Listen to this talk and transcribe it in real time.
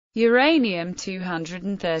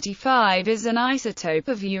Uranium-235 is an isotope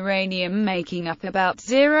of uranium making up about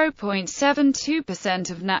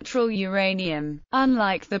 0.72% of natural uranium.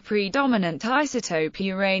 Unlike the predominant isotope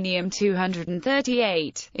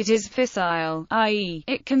uranium-238, it is fissile, i.e.,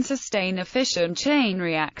 it can sustain a fission chain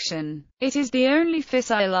reaction. It is the only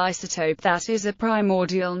fissile isotope that is a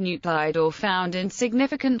primordial nuclide or found in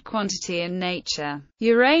significant quantity in nature.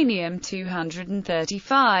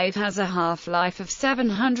 Uranium-235 has a half-life of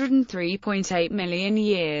 703.8 million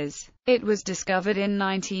years. It was discovered in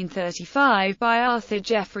 1935 by Arthur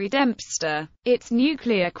Jeffrey Dempster. Its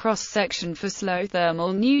nuclear cross-section for slow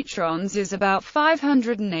thermal neutrons is about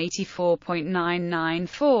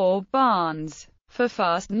 584.994 barns. For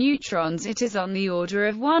fast neutrons it is on the order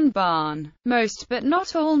of 1 barn. Most but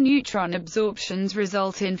not all neutron absorptions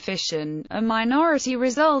result in fission, a minority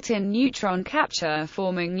result in neutron capture,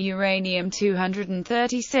 forming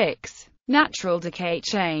uranium-236. Natural decay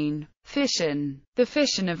chain. Fission. The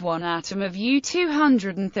fission of one atom of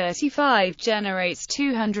U-235 generates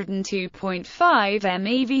 202.5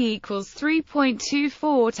 MeV equals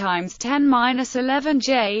 3.24 times 10⁻11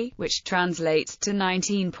 J, which translates to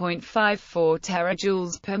 19.54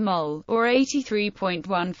 terajoules per mole, or 83.14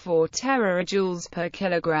 terajoules per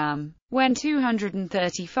kilogram. When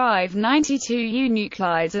 235-92U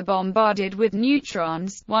nuclides are bombarded with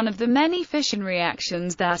neutrons, one of the many fission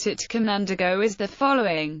reactions that it can undergo is the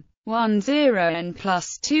following. 10N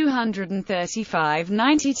plus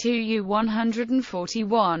 235-92U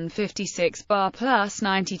 141-56 bar plus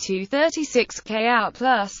 92-36K out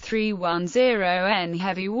plus 310N.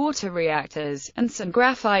 Heavy water reactors, and some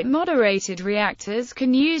graphite-moderated reactors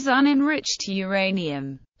can use unenriched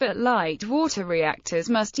uranium. But light water reactors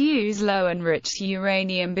must use low-enriched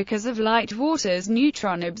uranium because of light water's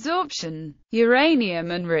neutron absorption. Uranium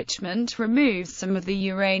enrichment removes some of the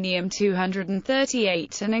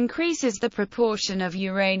uranium-238 and increases the proportion of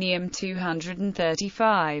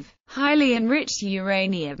uranium-235. Highly enriched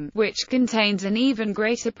uranium, which contains an even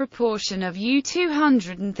greater proportion of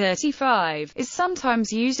U-235, is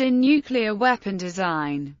sometimes used in nuclear weapon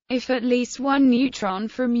design. If at least one neutron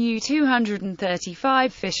from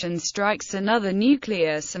U-235 fission strikes another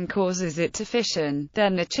nucleus and causes it to fission,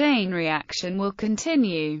 then the chain reaction will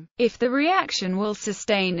continue. If the reaction will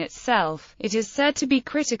sustain itself, it is said to be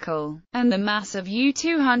critical, and the mass of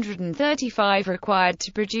U-235 required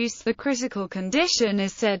to produce the critical condition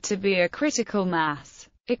is said to be a critical mass.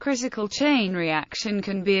 A critical chain reaction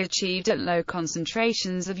can be achieved at low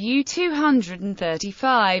concentrations of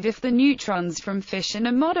U-235 if the neutrons from fission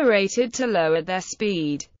are moderated to lower their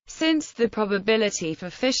speed, since the probability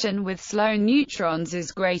for fission with slow neutrons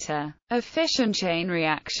is greater. A fission chain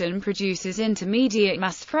reaction produces intermediate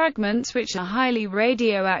mass fragments which are highly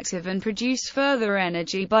radioactive and produce further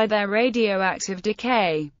energy by their radioactive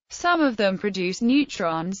decay. Some of them produce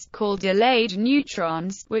neutrons, called delayed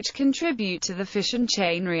neutrons, which contribute to the fission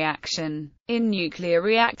chain reaction. In nuclear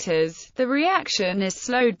reactors, the reaction is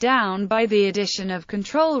slowed down by the addition of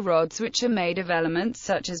control rods which are made of elements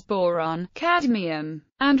such as boron, cadmium,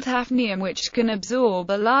 and hafnium which can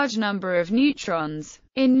absorb a large number of neutrons.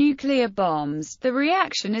 In nuclear bombs, the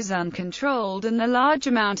reaction is uncontrolled and the large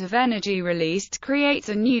amount of energy released creates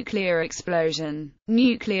a nuclear explosion.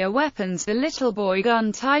 Nuclear weapons. The little boy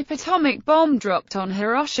gun-type atomic bomb dropped on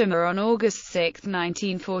Hiroshima on August 6,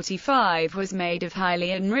 1945 was made of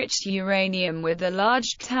highly enriched uranium with a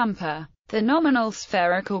large tamper. The nominal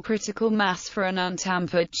spherical critical mass for an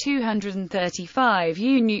untampered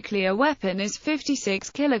 235U nuclear weapon is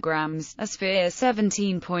 56 kilograms, a sphere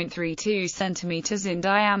 17.32 centimeters in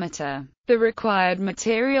diameter. The required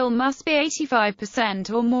material must be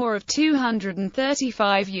 85% or more of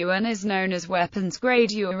 235U and is known as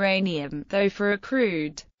weapons-grade uranium, though for a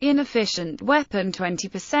crude, inefficient weapon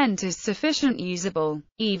 20% is sufficient usable.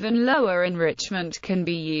 Even lower enrichment can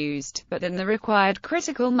be used, but then the required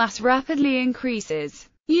critical mass rapidly increases.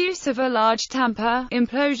 Use of a large tamper,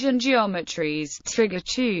 implosion geometries, trigger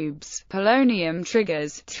tubes, polonium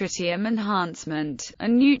triggers, tritium enhancement,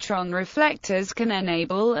 and neutron reflectors can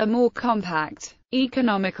enable a more compact,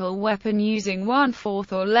 economical weapon using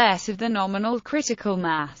 1/4 or less of the nominal critical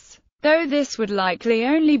mass. Though this would likely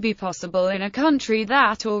only be possible in a country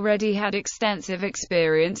that already had extensive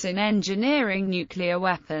experience in engineering nuclear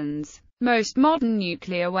weapons. Most modern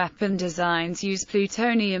nuclear weapon designs use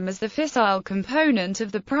plutonium as the fissile component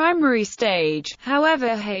of the primary stage,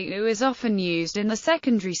 however HALEU is often used in the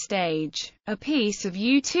secondary stage. A piece of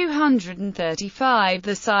U-235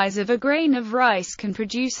 the size of a grain of rice can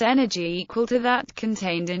produce energy equal to that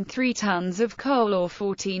contained in 3 tons of coal or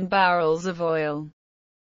 14 barrels of oil.